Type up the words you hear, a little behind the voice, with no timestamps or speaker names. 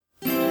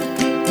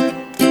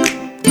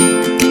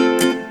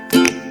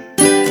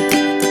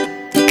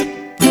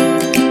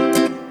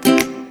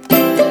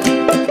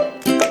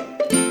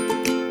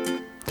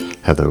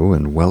Hello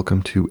and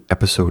welcome to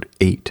episode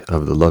 8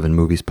 of the Love and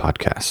Movies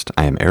podcast.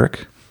 I am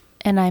Eric.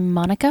 And I'm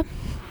Monica.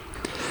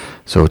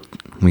 So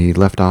we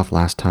left off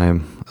last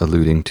time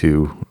alluding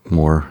to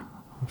more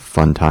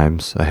fun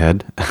times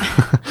ahead.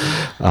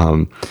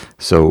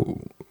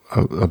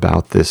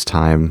 About this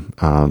time,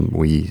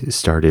 we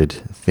started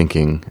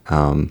thinking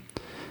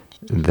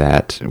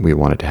that we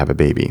wanted to have a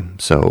baby.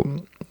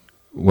 So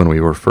when we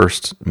were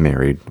first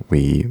married,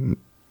 we,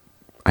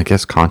 I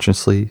guess,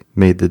 consciously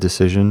made the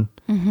decision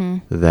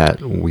that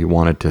we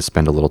wanted to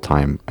spend a little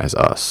time as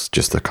us,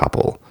 just the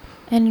couple.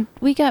 And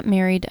we got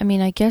married. I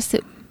mean, I guess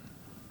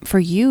for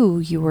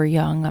you were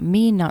young.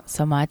 Me, not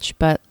so much.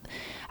 But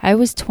I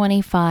was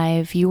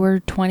 25. You were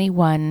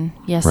 21.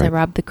 Yes, right. I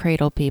robbed the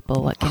cradle,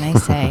 people. What can I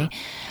say?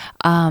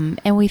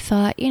 And we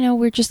thought,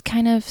 we're just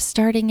kind of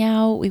starting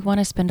out. We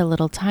want to spend a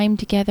little time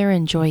together,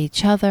 enjoy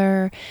each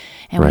other.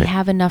 And Right. we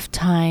have enough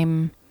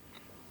time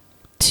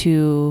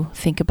to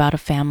think about a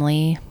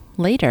family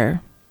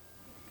later.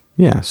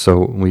 Yeah,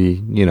 so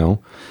we,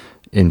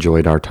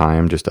 enjoyed our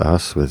time, just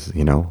us, with,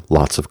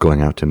 lots of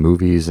going out to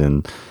movies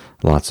and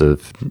lots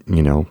of,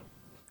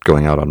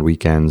 going out on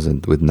weekends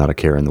and with not a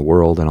care in the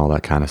world and all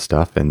that kind of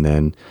stuff. And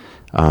then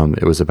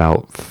it was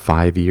about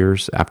 5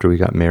 years after we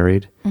got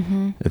married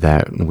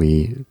that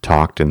we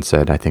talked and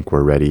said, I think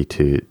we're ready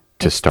to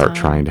start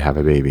trying to have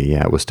a baby.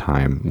 Yeah, it was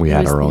time. We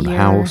had our own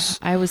house.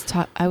 I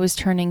was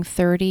turning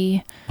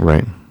 30.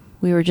 Right.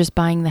 We were just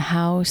buying the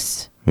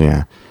house.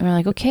 Yeah. And we're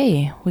like,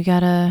 okay, we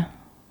gotta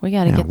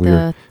get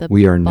the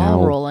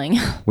ball rolling.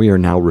 We are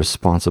now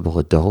responsible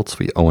adults.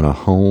 We own a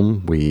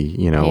home.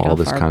 We, all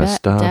this kind of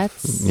stuff.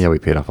 Debts. Yeah, we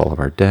paid off all of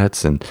our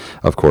debts. And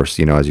of course,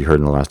 as you heard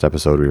in the last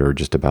episode, we were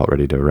just about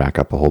ready to rack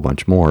up a whole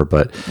bunch more.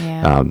 But,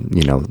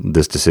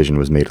 this decision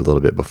was made a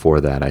little bit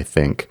before that, I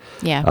think.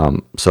 Yeah.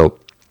 So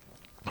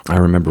I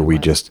remember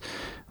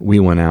we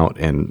went out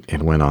and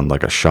went on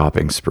like a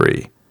shopping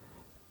spree.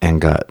 And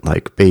got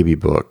like baby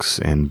books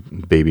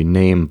and baby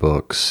name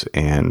books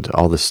and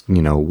all this,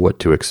 what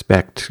to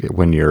expect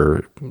when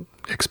you're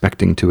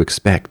expecting to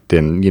expect,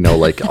 and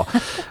like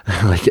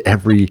like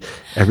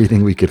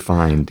everything we could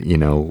find,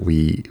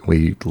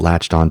 we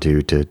latched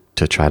onto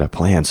to try to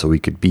plan so we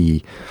could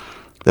be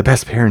the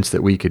best parents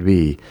that we could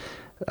be.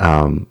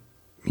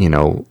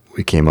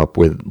 We came up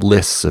with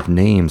lists of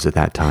names at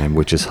that time,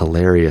 which is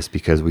hilarious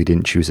because we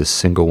didn't choose a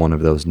single one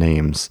of those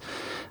names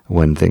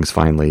when things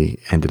finally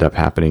ended up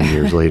happening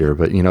years later.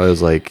 But, it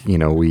was like,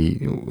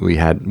 we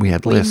had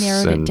lists. We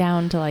narrowed it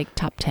down to like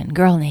top 10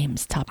 girl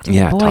names, top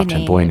 10 boy names. Yeah, top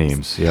 10 boy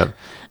names. Yep.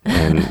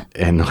 And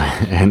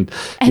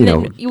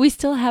then we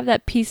still have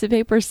that piece of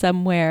paper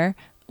somewhere,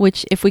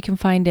 which if we can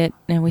find it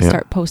and we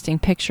start posting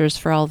pictures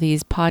for all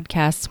these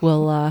podcasts,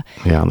 we'll on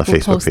the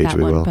Facebook page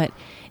we will. But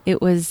it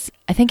was,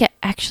 I think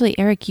actually,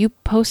 Eric, you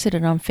posted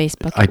it on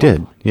Facebook. I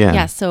did. Yeah.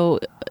 Yeah. So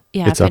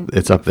it's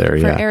up there.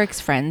 For Eric's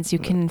friends, you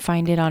can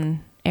find it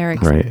on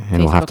Eric's right, and Facebook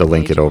we'll have to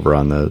link page. it over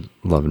on the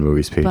Love and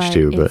Movies page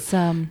too. But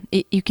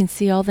you can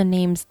see all the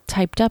names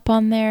typed up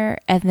on there,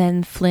 and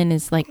then Flynn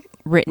is like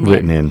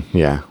written in.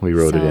 Yeah, we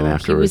wrote it in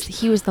afterwards.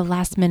 He was the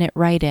last minute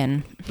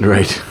write-in.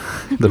 Right,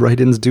 the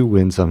write-ins do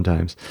win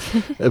sometimes,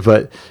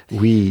 but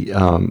we.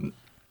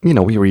 We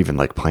were even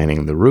like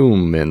planning the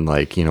room and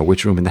like,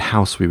 which room in the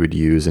house we would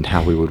use and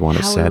how we would want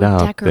to set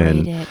up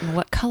decorate it and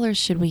what colors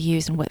should we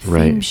use and what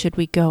theme should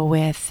we go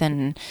with.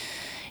 And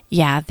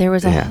yeah, there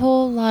was a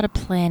whole lot of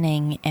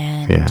planning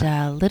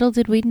and little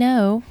did we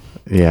know.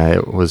 Yeah,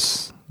 it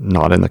was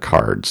not in the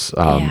cards.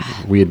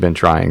 We had been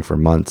trying for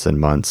months and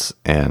months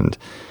and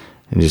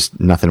just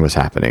nothing was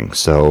happening.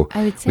 So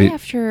I would say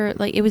after,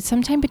 like, it was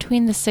sometime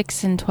between the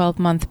 6 and 12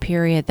 month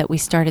period that we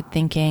started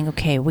thinking,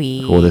 okay,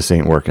 this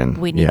ain't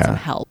working. We need some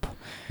help.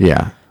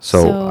 Yeah.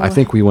 So I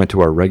think we went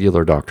to our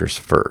regular doctors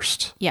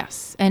first.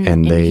 Yes. And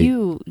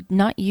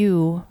not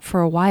you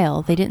for a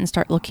while. They didn't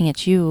start looking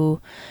at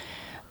you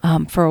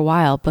for a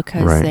while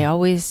because they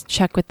always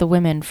check with the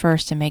women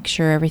first and make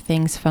sure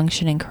everything's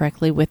functioning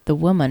correctly with the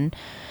woman.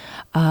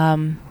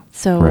 I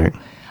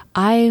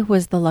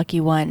was the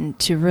lucky one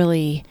to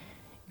really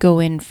go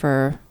in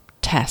for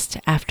test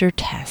after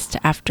test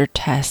after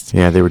test.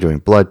 Yeah, they were doing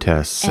blood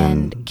tests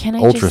and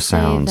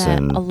ultrasounds. Just say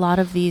that a lot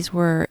of these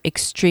were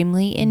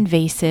extremely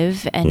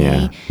invasive.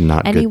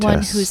 Not anyone good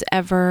tests. Who's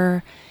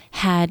ever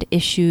had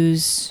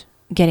issues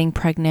getting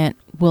pregnant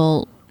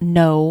will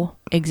know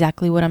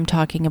exactly what I'm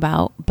talking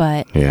about.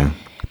 But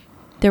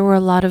there were a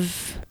lot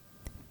of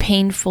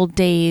painful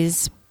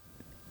days,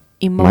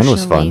 emotionally, mine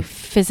was fun.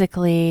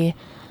 Physically.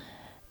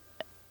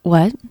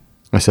 What?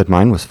 I said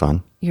mine was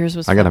fun. Yours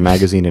was I got a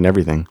magazine and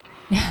everything.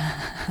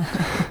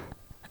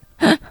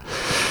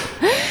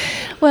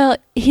 Well,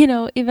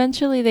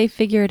 eventually they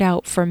figured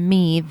out for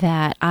me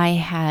that I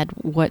had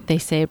what they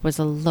said was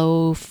a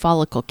low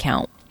follicle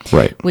count.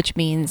 Right. Which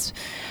means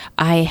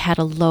I had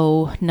a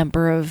low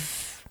number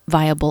of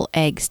viable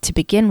eggs to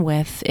begin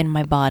with in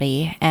my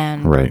body.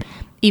 And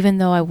even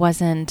though I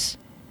wasn't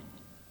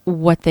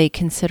what they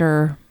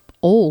consider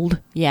old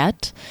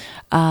yet,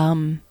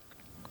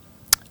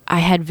 I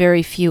had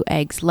very few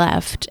eggs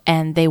left,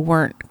 and they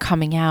weren't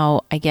coming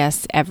out, I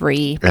guess,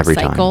 every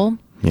cycle. Time.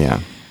 Yeah.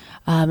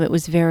 It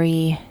was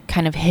very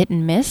kind of hit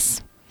and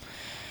miss.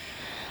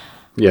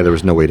 Yeah, there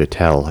was no way to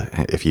tell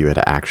if you had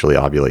actually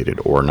ovulated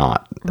or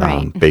not,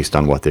 Right. based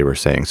on what they were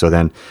saying. So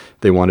then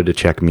they wanted to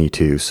check me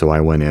too. So I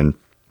went in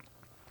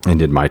and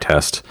did my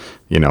test,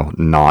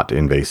 not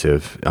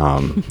invasive,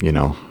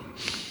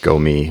 go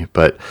me.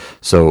 But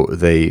so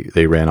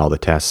they ran all the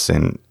tests,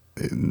 and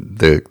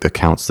the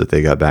counts that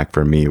they got back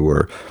from me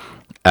were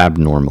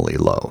abnormally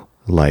low,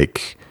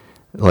 like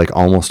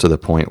almost to the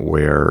point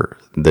where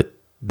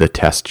the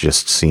test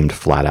just seemed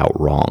flat out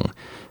wrong.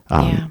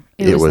 Yeah.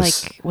 It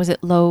was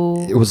it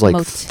low? It was like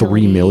motility,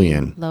 3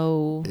 million.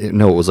 Low.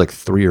 No, it was like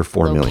 3 or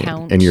 4 Low million.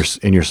 count. And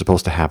you're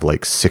supposed to have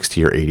like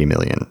 60 or 80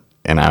 million.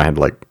 And I had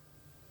like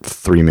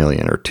 3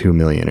 million or 2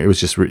 million. It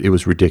was just, it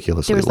was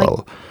ridiculously There was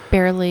low. like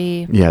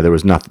barely. Yeah, there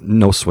was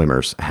no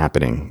swimmers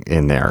happening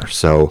in there.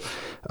 So,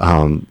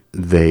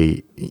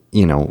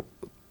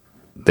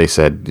 they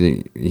said,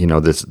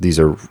 these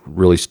are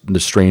really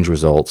strange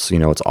results.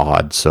 It's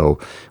odd. So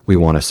we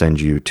want to send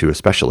you to a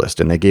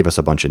specialist. And they gave us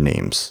a bunch of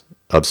names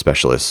of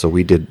specialists. So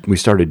we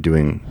started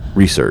doing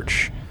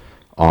research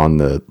on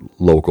the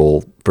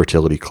local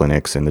fertility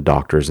clinics and the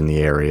doctors in the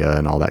area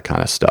and all that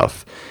kind of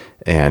stuff.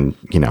 And,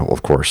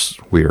 of course,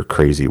 we were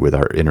crazy with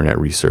our internet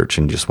research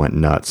and just went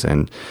nuts.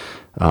 And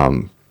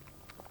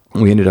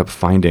we ended up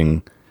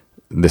finding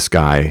this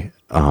guy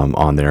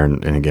on there.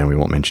 And again, we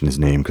won't mention his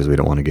name because we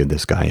don't want to give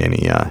this guy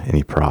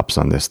any props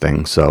on this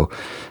thing. So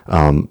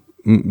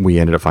we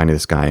ended up finding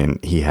this guy,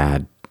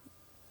 and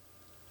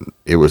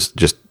it was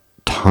just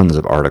tons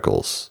of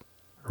articles,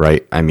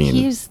 right? I mean,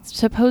 he's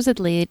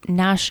supposedly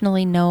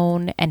nationally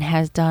known and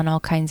has done all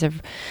kinds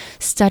of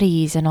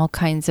studies and all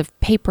kinds of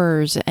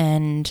papers,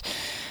 and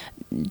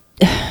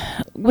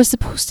was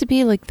supposed to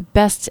be like the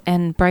best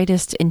and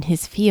brightest in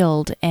his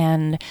field,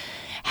 and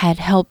had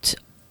helped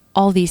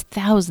all these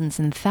thousands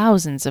and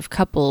thousands of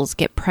couples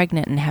get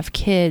pregnant and have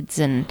kids,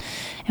 and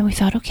we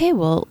thought, okay,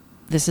 well,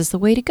 this is the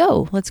way to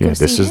go. Let's go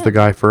see this is him. the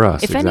guy for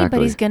us. If exactly.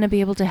 anybody's going to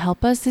be able to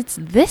help us, it's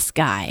this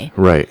guy.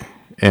 Right.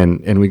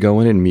 And we go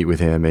in and meet with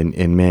him,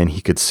 and man,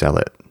 he could sell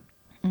it.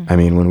 I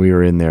mean, when we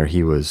were in there,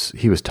 he was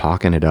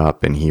talking it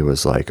up, and he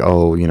was like,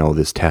 oh,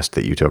 this test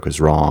that you took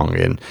is wrong,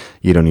 and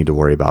you don't need to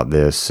worry about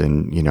this.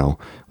 And,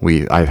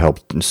 I've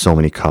helped so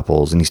many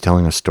couples, and he's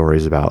telling us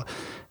stories about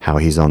how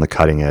he's on the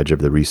cutting edge of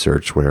the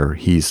research, where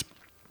he's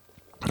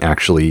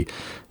actually,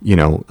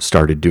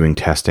 started doing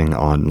testing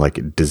on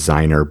like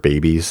designer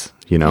babies,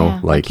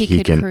 like he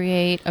he could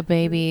create a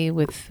baby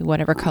with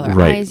whatever color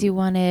Right. eyes you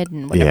wanted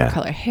and whatever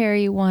color hair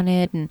you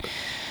wanted, and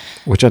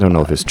which I don't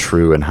know if it's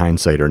true in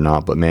hindsight or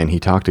not, but man, he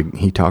talked a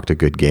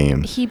good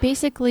game. he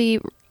basically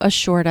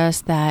assured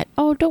us that,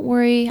 oh, don't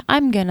worry,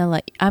 I'm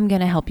gonna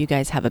help you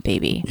guys have a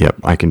baby. Yep,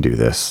 I can do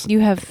this.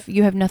 You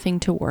have nothing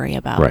to worry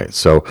about. Right.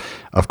 So,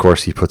 of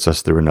course, he puts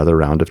us through another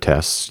round of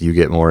tests. You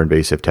get more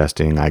invasive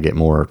testing. I get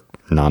more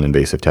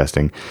non-invasive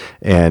testing.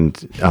 And,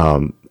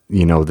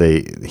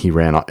 he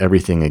ran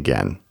everything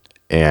again.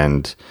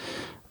 And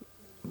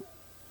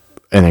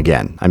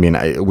again, I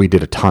mean, we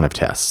did a ton of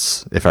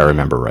tests, if I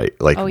remember right.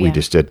 Like, we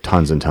just did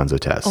tons and tons of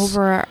tests.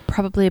 Over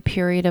probably a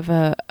period of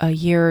a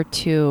year or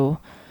two,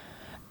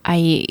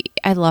 I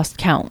lost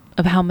count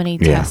of how many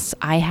tests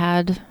I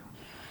had.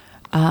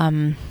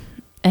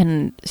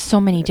 And so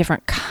many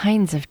different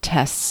kinds of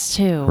tests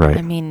too. Right.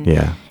 I mean,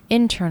 yeah.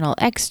 internal,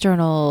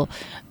 external,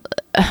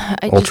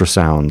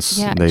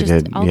 ultrasounds. They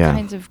did all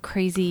kinds of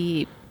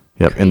crazy.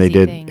 Yep, and they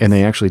did, things. and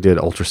they actually did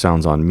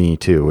ultrasounds on me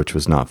too, which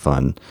was not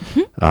fun.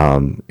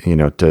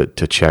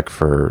 To check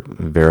for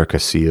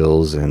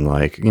varicoceles and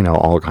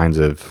all kinds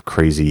of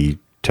crazy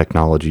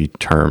technology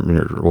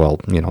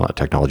not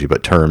technology,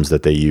 but terms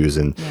that they use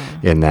in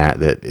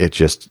that it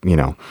just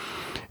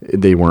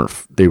they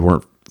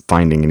weren't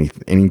finding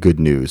any good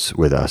news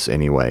with us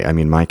anyway. I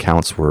mean, my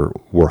counts were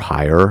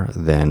higher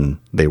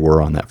than they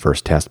were on that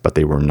first test, but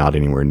they were not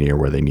anywhere near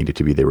where they needed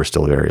to be. They were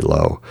still very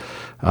low.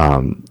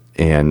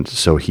 And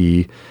so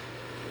he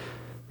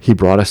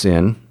brought us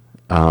in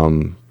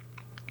and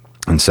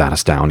sat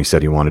us down. He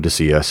said he wanted to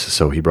see us.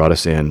 So he brought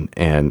us in,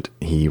 and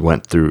he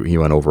went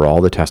over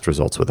all the test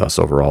results with us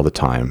over all the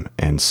time,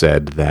 and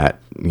said that,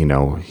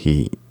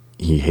 he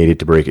hated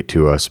to break it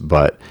to us,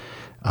 but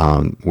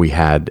we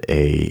had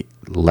a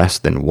less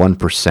than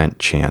 1%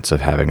 chance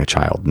of having a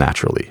child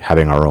naturally,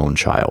 having our own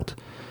child.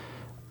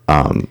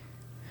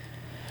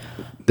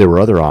 There were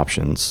other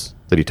options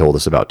that he told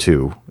us about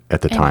too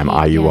at the time,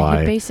 IUI.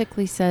 He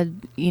basically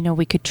said,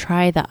 we could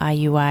try the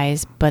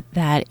IUIs, but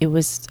that it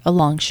was a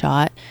long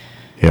shot.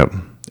 Yep.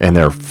 And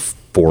they're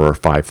 $4,000 or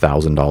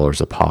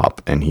 $5,000 a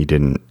pop. And he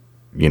didn't,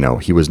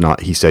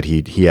 he said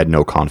he had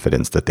no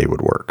confidence that they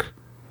would work.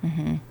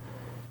 Mm-hmm.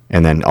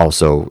 And then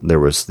also there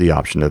was the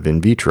option of in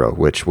vitro,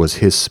 which was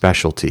his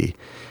specialty.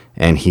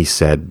 And he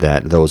said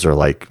that those are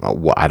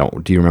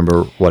do you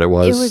remember what it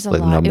was? It was a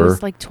lot. Number? It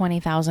was like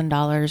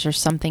 $20,000 or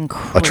something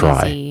crazy a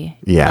try.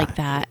 Yeah. like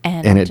that.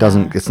 And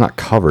it's not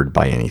covered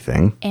by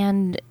anything.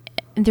 And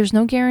there's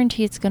no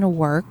guarantee it's going to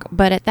work.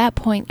 But at that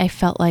point, I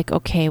felt like,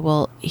 okay,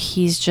 well,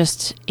 he's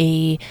just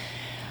a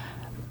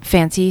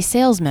fancy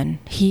salesman.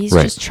 He's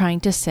Right. just trying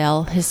to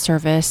sell his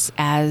service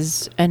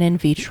as an in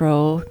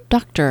vitro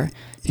doctor.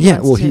 Yeah,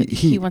 wants well, to-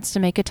 he he wants to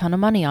make a ton of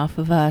money off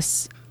of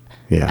us.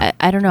 yeah.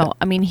 I don't know.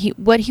 I mean,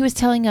 what he was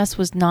telling us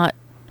was not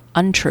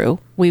untrue.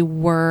 We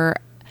were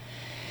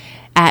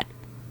at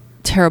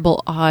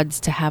terrible odds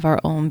to have our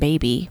own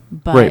baby,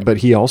 but Right, but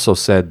he also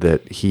said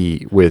that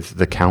with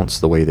the counts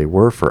the way they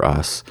were for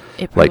us,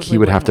 it like he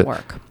would have to,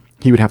 wouldn't work.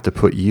 he would have to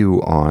put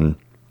you on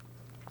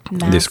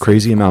this Massive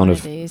crazy amount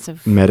of quantities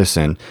of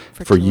medicine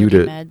for you to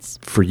fertility meds.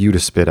 for you to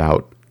spit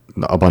out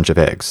a bunch of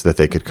eggs that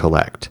they could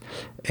collect.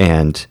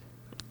 And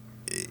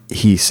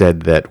he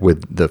said that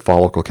with the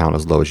follicle count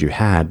as low as you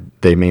had,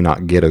 they may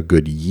not get a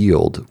good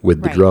yield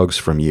with the Right. drugs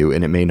from you,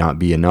 and it may not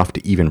be enough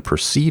to even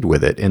proceed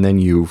with it. And then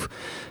you've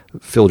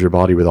filled your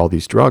body with all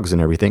these drugs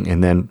and everything.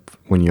 And then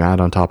when you add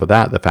on top of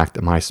that the fact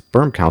that my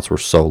sperm counts were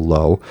so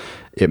low,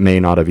 it may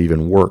not have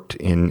even worked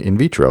in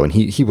vitro. And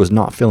he was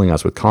not filling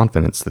us with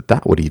confidence that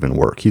that would even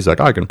work. He's like,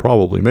 I can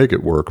probably make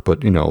it work,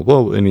 but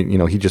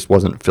he just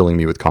wasn't filling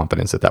me with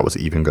confidence that that was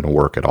even going to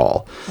work at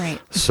all. Right.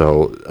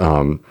 So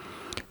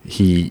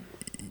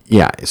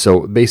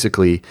so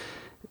basically,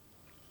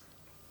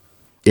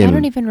 I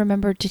don't even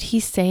remember. Did he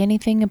say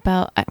anything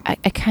about? I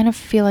kind of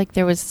feel like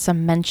there was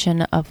some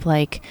mention of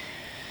like,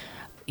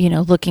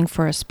 looking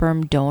for a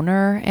sperm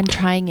donor and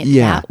trying it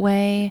that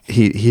way.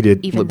 he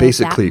did Even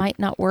basically. though that might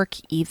not work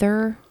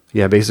either.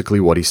 Yeah, basically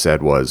what he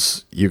said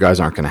was, you guys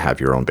aren't going to have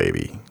your own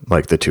baby,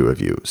 like the two of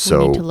you.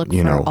 So, need to look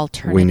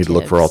for we need to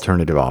look for alternatives.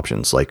 alternative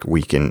options. Like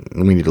we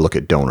need to look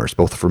at donors,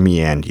 both for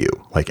me and you,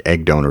 like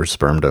egg donors,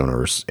 sperm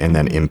donors, and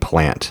then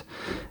implant,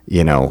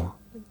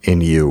 in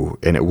you,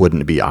 and it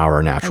wouldn't be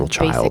our natural And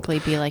child. basically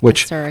be like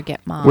which, a surrogate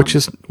mom. which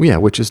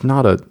is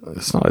not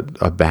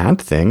a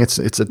bad thing. It's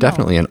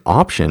definitely an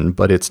option,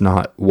 but it's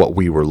not what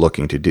we were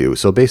looking to do.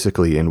 So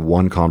basically, in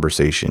one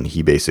conversation,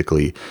 he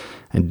basically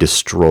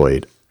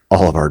destroyed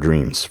all of our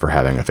dreams for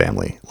having a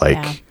family. Like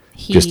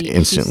Yeah. just He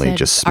instantly said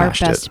just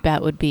smashed our best it.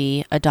 bet would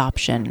be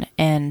adoption,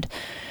 and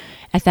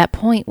at that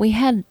point, we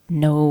had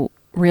no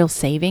real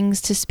savings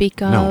to speak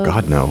of. No,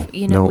 God, no.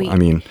 I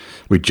mean,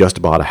 we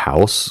just bought a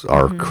house.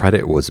 Our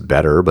credit was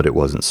better, but it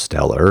wasn't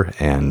stellar.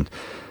 And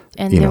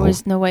there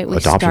was no way we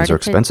adoptions started are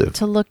expensive.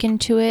 to look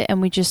into it, and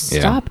we just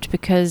Yeah. stopped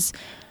because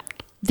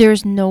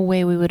there's no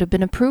way we would have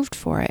been approved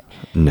for it.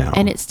 No.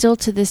 And it still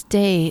to this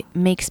day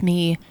makes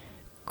me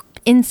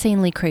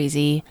insanely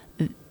crazy,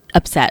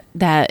 upset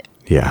that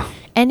Yeah.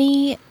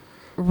 any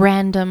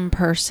random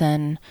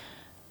person,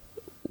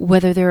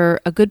 whether they're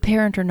a good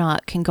parent or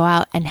not, can go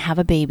out and have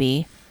a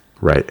baby,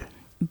 Right.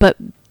 but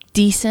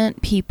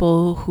decent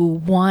people who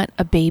want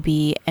a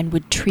baby and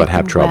would treat But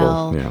have them trouble,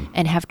 well yeah.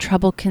 and have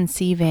trouble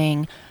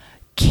conceiving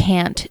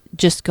can't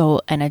just go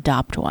and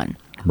adopt one.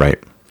 Right.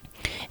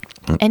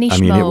 Any I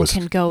mean, schmo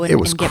can go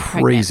and get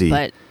crazy.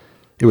 pregnant,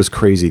 It was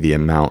crazy the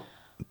amount,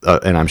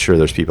 and I'm sure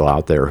there's people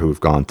out there who've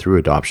gone through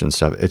adoption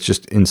stuff. It's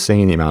just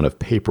insane the amount of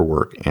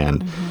paperwork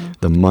and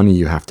the money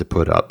you have to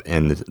put up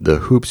and the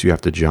hoops you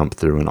have to jump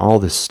through and all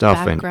this stuff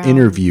and Background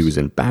interviews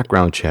and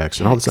background checks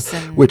and all this checks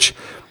stuff, and- which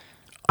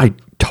I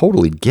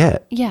totally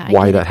get Yeah, I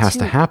why get that it has to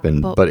too,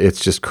 happen, but- but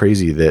it's just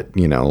crazy that,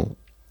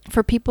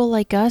 for people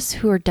like us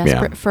who are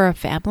desperate for a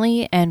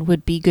family and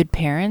would be good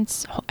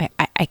parents,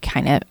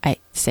 I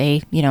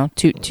say,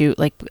 to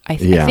like, I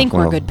think we're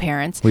well, good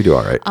parents. we do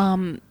all right.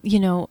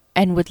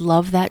 And would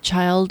love that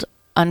child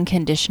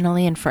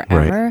unconditionally and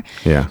forever.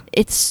 Yeah.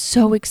 It's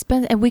so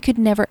expensive, and we could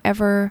never,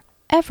 ever,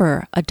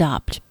 ever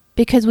adopt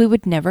because we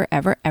would never,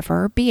 ever,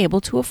 ever be able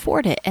to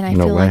afford it. And I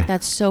No feel way. like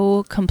that's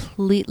so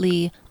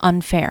completely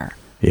unfair.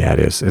 Yeah, it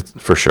is. It's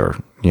for sure.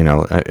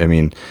 I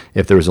mean,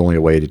 if there was only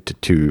a way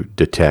to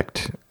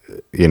detect,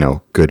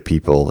 good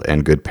people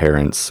and good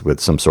parents with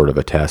some sort of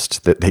a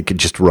test that they could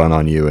just run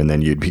on you and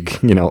then you'd be,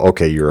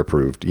 okay, you're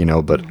approved,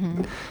 but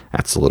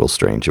that's a little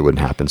strange. It wouldn't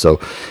happen. So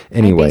I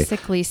anyway,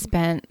 basically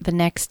spent the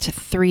next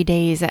 3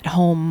 days at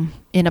home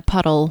in a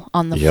puddle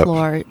on the Yep.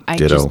 floor. I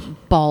Ditto. just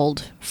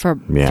bawled for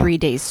Yeah. 3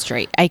 days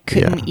straight. I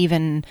couldn't Yeah.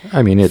 even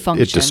I mean, it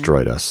function.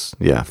 destroyed us.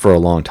 Yeah. For a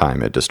long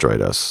time, it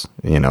destroyed us.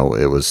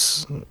 It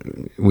was,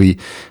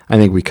 I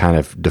think we kind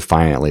of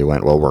defiantly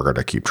went, well, we're going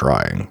to keep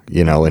trying,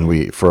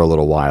 and for a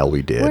little while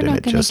we did. We're and not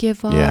it going to just,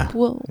 give up. yeah.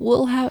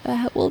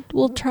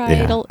 We'll try.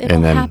 Yeah. It'll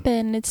And then-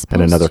 happen. It's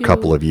supposed And another to.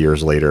 couple of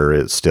years later,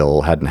 it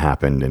still hadn't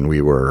happened, and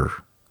we were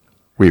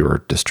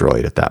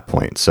destroyed at that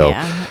point. So,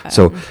 Yeah,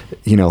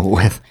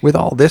 with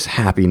all this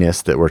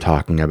happiness that we're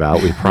talking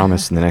about, we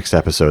promise in the next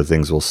episode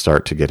things will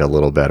start to get a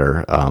little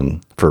better,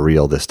 for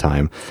real this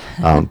time.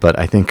 But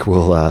I think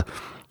we'll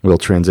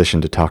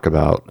transition to talk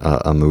about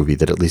a movie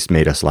that at least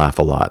made us laugh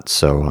a lot.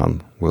 So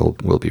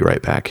we'll be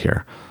right back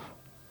here.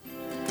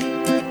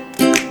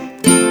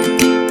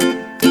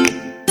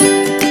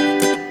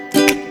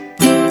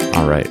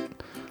 All right.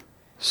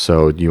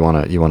 So do you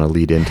want to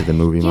lead into the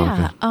movie,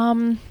 Yeah.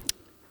 Monica?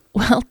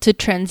 Well, to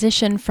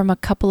transition from a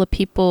couple of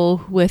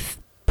people with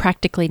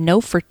practically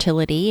no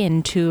fertility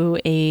into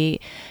a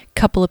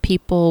couple of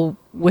people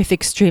with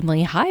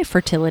extremely high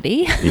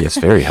fertility. Yes,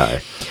 very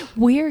high.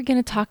 We're going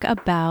to talk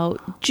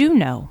about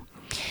Juno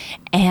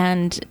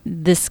and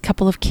this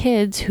couple of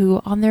kids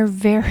who, on their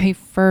very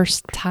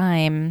first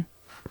time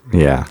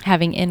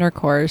having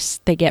intercourse,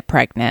 they get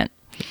pregnant.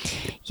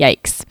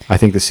 Yikes. I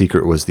think the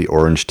secret was the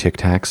orange Tic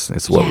Tacs.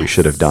 It's what we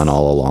should have done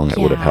all along. It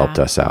would have helped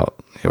us out.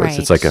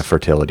 It's like a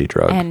fertility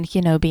drug. And,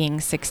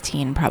 being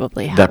 16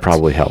 probably helped. That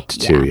probably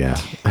helped too, yeah.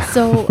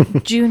 So,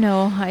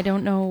 Juno, I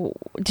don't know.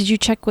 Did you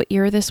check what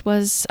year this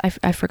was?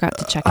 I forgot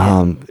to check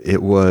it.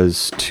 It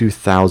was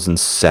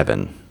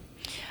 2007.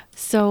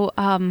 So,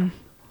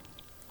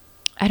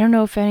 I don't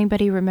know if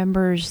anybody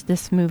remembers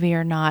this movie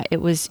or not.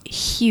 It was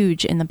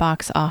huge in the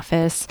box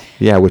office.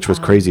 Yeah, which was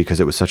crazy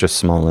because it was such a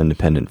small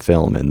independent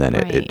film, and then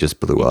it just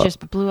blew up. It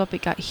just blew up.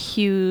 It got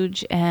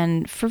huge,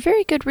 and for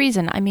very good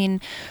reason. I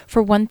mean,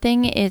 for one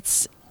thing,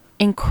 it's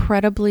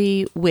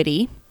incredibly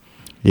witty.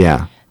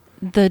 Yeah.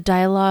 The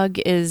dialogue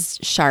is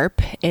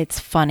sharp.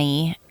 It's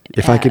funny.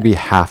 If I could be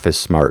half as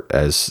smart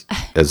as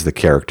the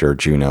character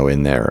Juno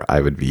in there, I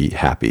would be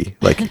happy.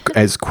 Like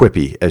as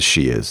quippy as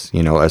she is,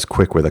 as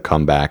quick with a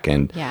comeback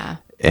and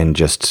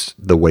just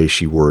the way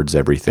she words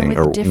everything,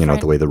 or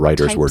the way the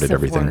writers worded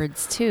everything.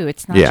 Words too.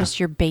 It's not just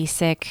your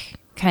basic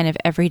kind of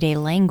everyday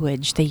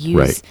language. They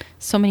use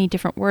so many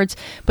different words.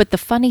 But the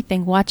funny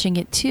thing watching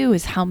it too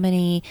is how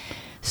many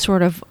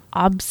sort of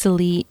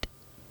obsolete,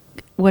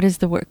 what is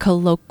the word,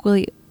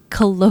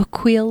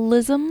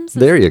 colloquialisms.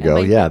 There you go.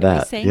 Am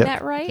I saying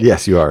that right?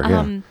 Yes, you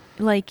are.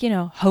 Like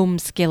home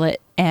skillet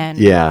and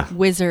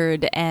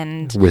wizard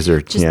and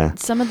just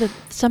some of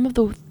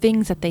the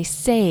things that they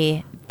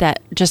say that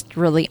just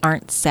really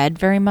aren't said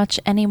very much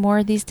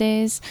anymore these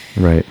days.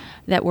 Right.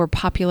 That were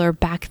popular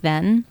back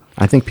then.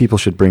 I think people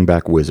should bring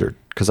back wizard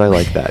because I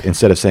like that.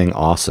 Instead of saying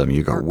awesome,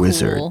 you go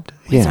wizard. Cool.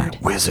 Yeah,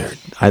 wizard.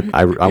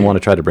 I want to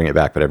try to bring it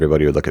back, but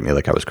everybody would look at me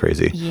like I was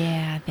crazy.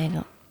 Yeah, they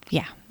don't.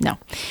 Yeah, no.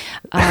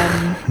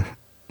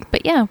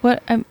 But yeah,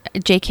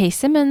 J.K.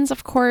 Simmons,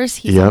 of course,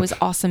 he's always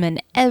awesome in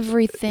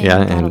everything.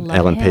 Yeah, and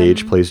Ellen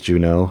Page plays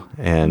Juno,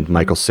 and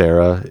Michael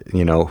Cera,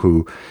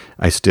 who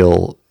I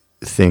still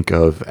think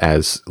of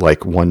as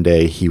like one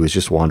day he was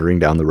just wandering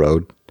down the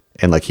road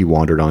and like he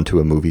wandered onto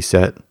a movie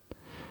set.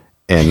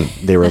 And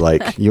they were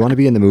like, "You want to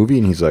be in the movie?"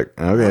 And he's like,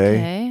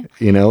 "Okay."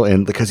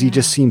 And because he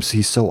just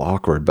he's so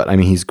awkward, but I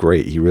mean, he's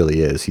great. He really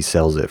is. He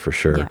sells it for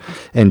sure. Yeah.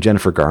 And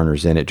Jennifer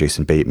Garner's in it,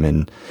 Jason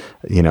Bateman.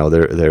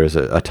 There's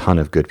a ton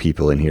of good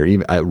people in here.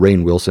 Even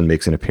Rainn Wilson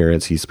makes an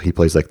appearance. He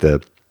plays like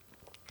the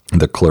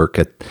clerk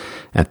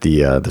at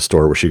the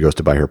store where she goes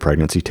to buy her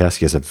pregnancy test.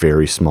 He has a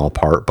very small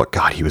part, but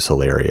God, he was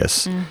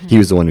hilarious. Mm-hmm. He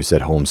was the one who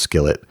said home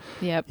skillet.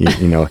 Yep.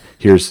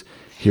 Here's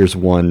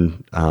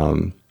one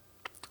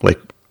like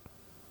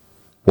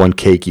one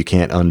cake you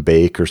can't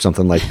unbake or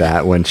something like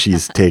that when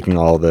she's taking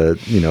all the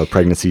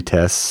pregnancy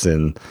tests,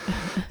 and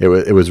it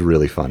was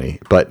really funny.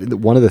 But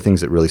one of the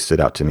things that really stood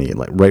out to me,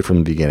 like right from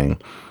the beginning,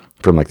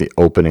 from like the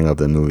opening of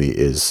the movie,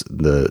 is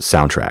the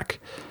soundtrack. Yes.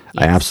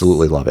 I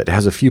absolutely love it. It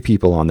has a few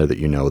people on there that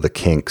the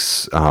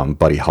Kinks,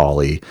 Buddy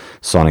Holly,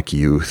 Sonic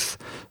Youth,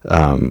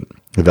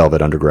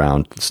 Velvet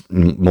Underground,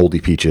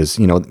 Moldy Peaches,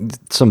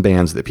 some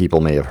bands that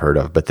people may have heard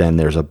of, but then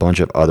there's a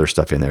bunch of other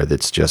stuff in there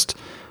that's just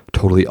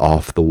totally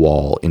off the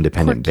wall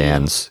independent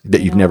bands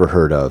that you've never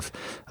heard of.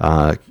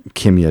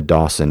 Kimya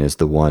Dawson is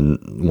the one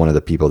of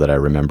the people that I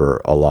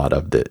remember a lot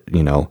of that,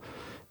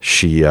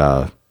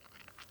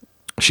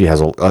 she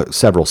has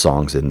several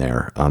songs in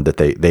there that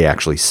they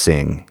actually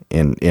sing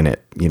in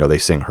it. They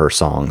sing her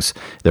songs.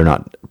 They're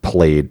not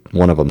played.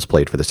 One of them's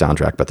played for the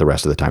soundtrack, but the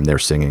rest of the time they're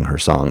singing her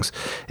songs,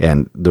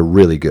 and they're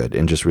really good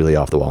and just really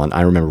off the wall. And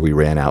I remember we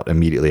ran out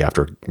immediately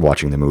after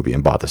watching the movie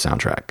and bought the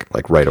soundtrack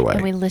like right away.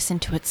 And we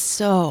listened to it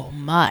so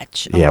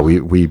much. Yeah,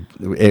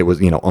 it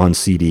was on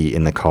CD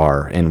in the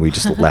car, and we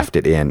just left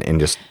it in and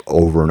just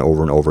over and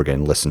over and over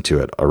again listened to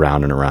it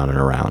around and around and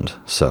around.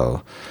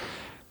 So,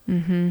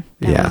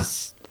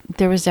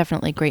 there was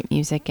definitely great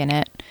music in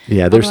it.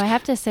 Yeah, although I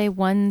have to say,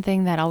 one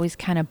thing that always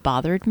kind of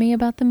bothered me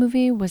about the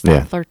movie was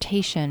that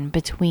flirtation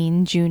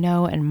between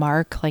Juno and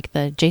Mark, like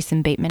the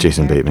Jason Bateman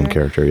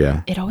character,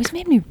 yeah. It always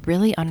made me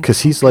really uncomfortable.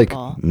 Because he's like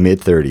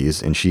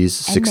mid-30s and she's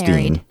 16.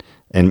 Married.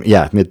 And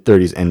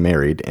mid-30s and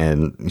married,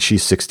 and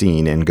she's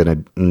 16 and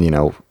going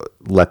to,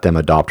 let them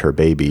adopt her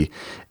baby.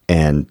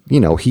 And,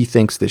 he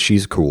thinks that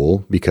she's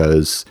cool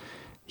because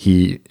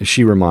she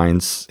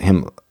reminds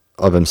him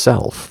of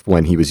himself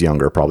when he was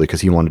younger, probably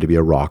because he wanted to be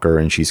a rocker,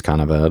 and she's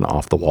kind of an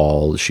off the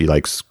wall. She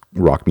likes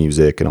rock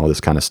music and all this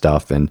kind of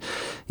stuff, and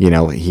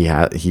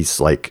he's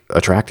like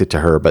attracted to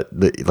her, but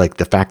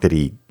the fact that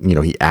he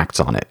acts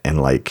on it, and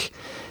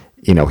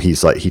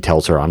he's like, he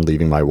tells her, "I'm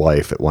leaving my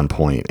wife" at one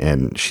point,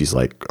 and she's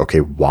like,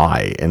 "Okay,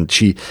 why?" And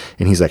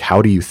he's like,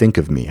 "How do you think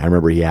of me?" I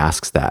remember he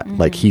asks that,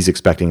 like he's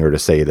expecting her to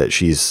say that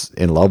she's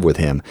in love with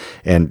him,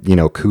 and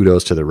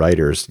kudos to the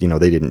writers,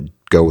 they didn't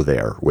go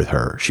there with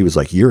her. She was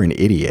like, "You're an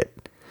idiot."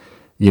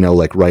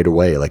 like right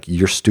away, like,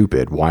 you're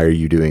stupid. Why are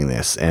you doing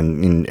this?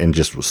 And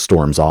just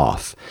storms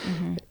off.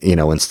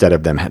 Instead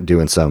of them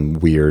doing some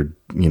weird,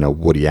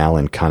 Woody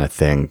Allen kind of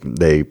thing,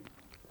 they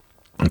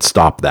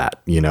stop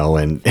that,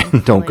 and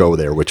don't go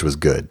there, which was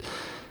good.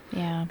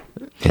 Yeah.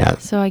 Yeah.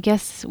 So I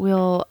guess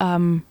we'll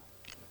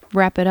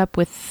wrap it up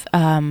with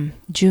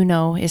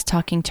Juno is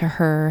talking to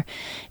her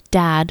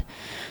dad.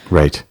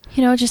 Right.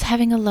 Just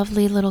having a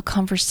lovely little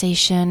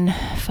conversation,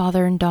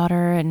 father and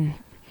daughter, and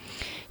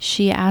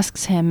she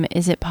asks him,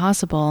 is it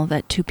possible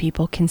that two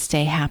people can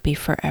stay happy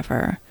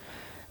forever?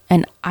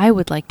 And I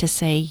would like to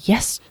say,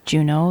 yes,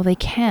 Juno, they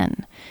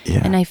can.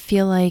 Yeah. And I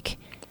feel like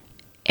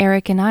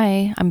Eric and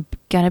I'm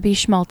going to be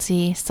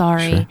schmaltzy,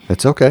 sorry. Sure.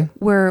 It's okay.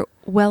 We're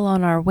well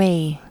on our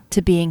way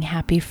to being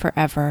happy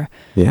forever.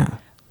 Yeah.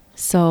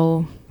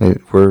 So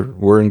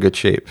we're in good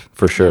shape,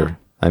 for sure. Yeah.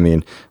 I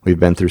mean, we've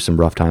been through some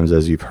rough times,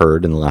 as you've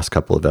heard in the last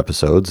couple of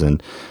episodes,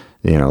 and,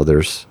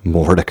 there's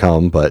more to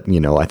come. But,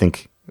 I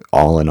think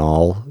all in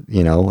all,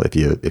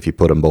 if you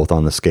put them both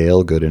on the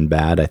scale, good and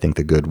bad, I think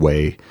the good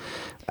way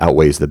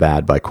outweighs the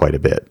bad by quite a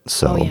bit.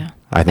 So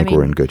I think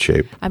we're in good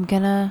shape. I'm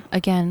going to,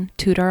 again,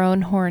 toot our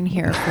own horn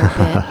here for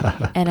a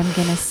bit. And I'm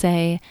going to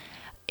say,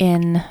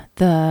 in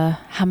the,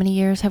 how many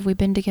years have we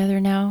been together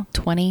now?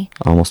 20?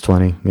 Almost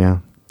 20, yeah.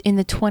 In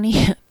the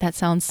 20, that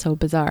sounds so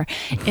bizarre.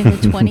 In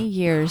the 20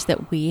 years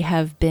that we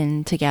have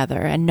been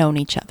together and known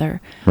each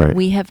other, right.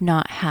 We have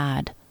not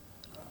had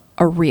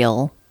a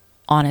real,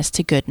 honest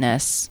to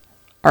goodness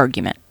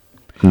argument.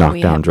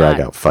 Knockdown, drag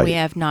out fight. We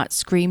have not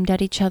screamed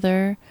at each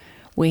other.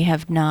 We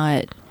have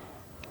not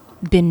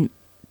been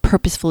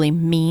purposefully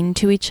mean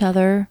to each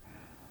other.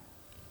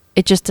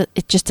 It just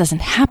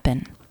doesn't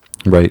happen.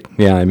 Right.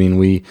 Yeah. I mean,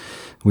 we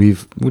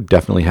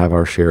definitely have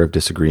our share of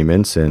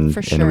disagreements, and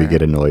For sure. and we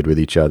get annoyed with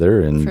each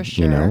other, and For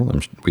sure.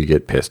 we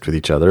get pissed with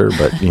each other,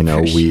 but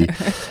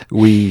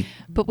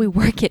But we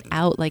work it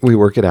out. We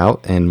work it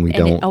out, and we and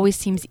don't. It always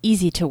seems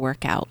easy to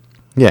work out.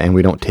 Yeah, and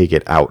we don't take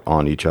it out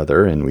on each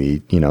other, and we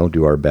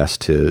do our best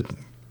to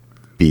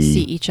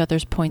see each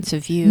other's points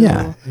of view.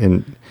 Yeah,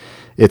 and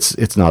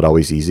it's not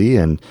always easy,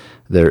 and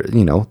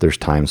there's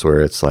times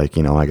where it's like,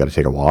 I got to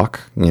take a walk,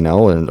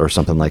 or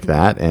something like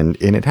that, and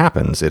it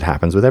happens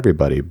with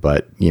everybody,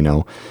 but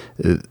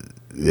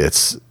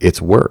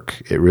it's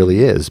work. It really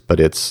is, but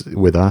it's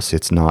with us,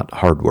 it's not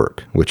hard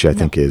work, which I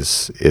think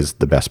is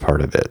the best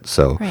part of it.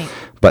 So, right.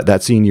 But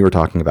that scene you were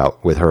talking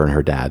about with her and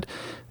her dad,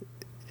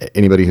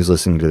 anybody who's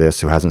listening to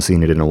this who hasn't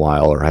seen it in a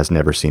while or has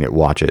never seen it,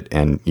 watch it,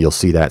 and you'll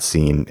see that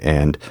scene.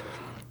 And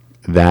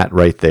that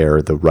right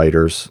there, the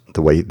writers,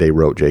 the way they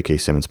wrote J.K.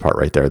 Simmons' part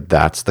right there,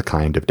 that's the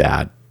kind of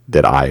dad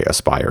that I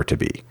aspire to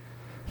be.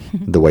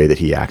 The way that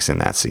he acts in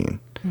that scene.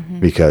 Mm-hmm.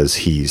 Because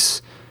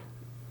he's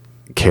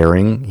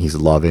caring, he's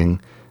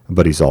loving,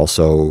 but he's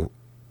also,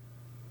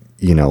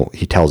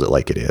 he tells it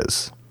like it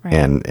is. Right.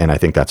 And I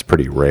think that's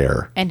pretty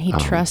rare. And he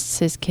trusts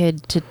his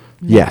kid to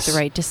make the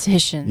right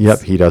decisions. Yep.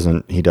 He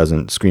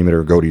doesn't scream at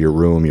her, go to your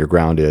room, you're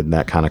grounded, and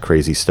that kind of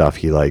crazy stuff.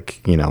 He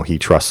he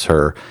trusts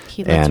her.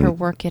 He lets her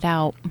work it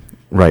out.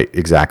 Right,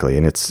 exactly.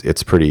 And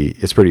it's pretty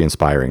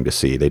inspiring to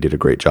see. They did a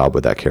great job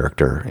with that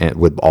character and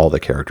with all the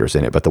characters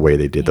in it, but the way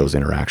they did those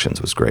interactions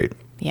was great.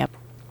 Yep.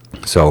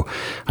 So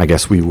I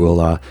guess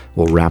we'll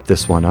wrap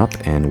this one up,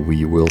 and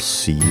we will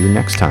see you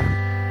next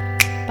time.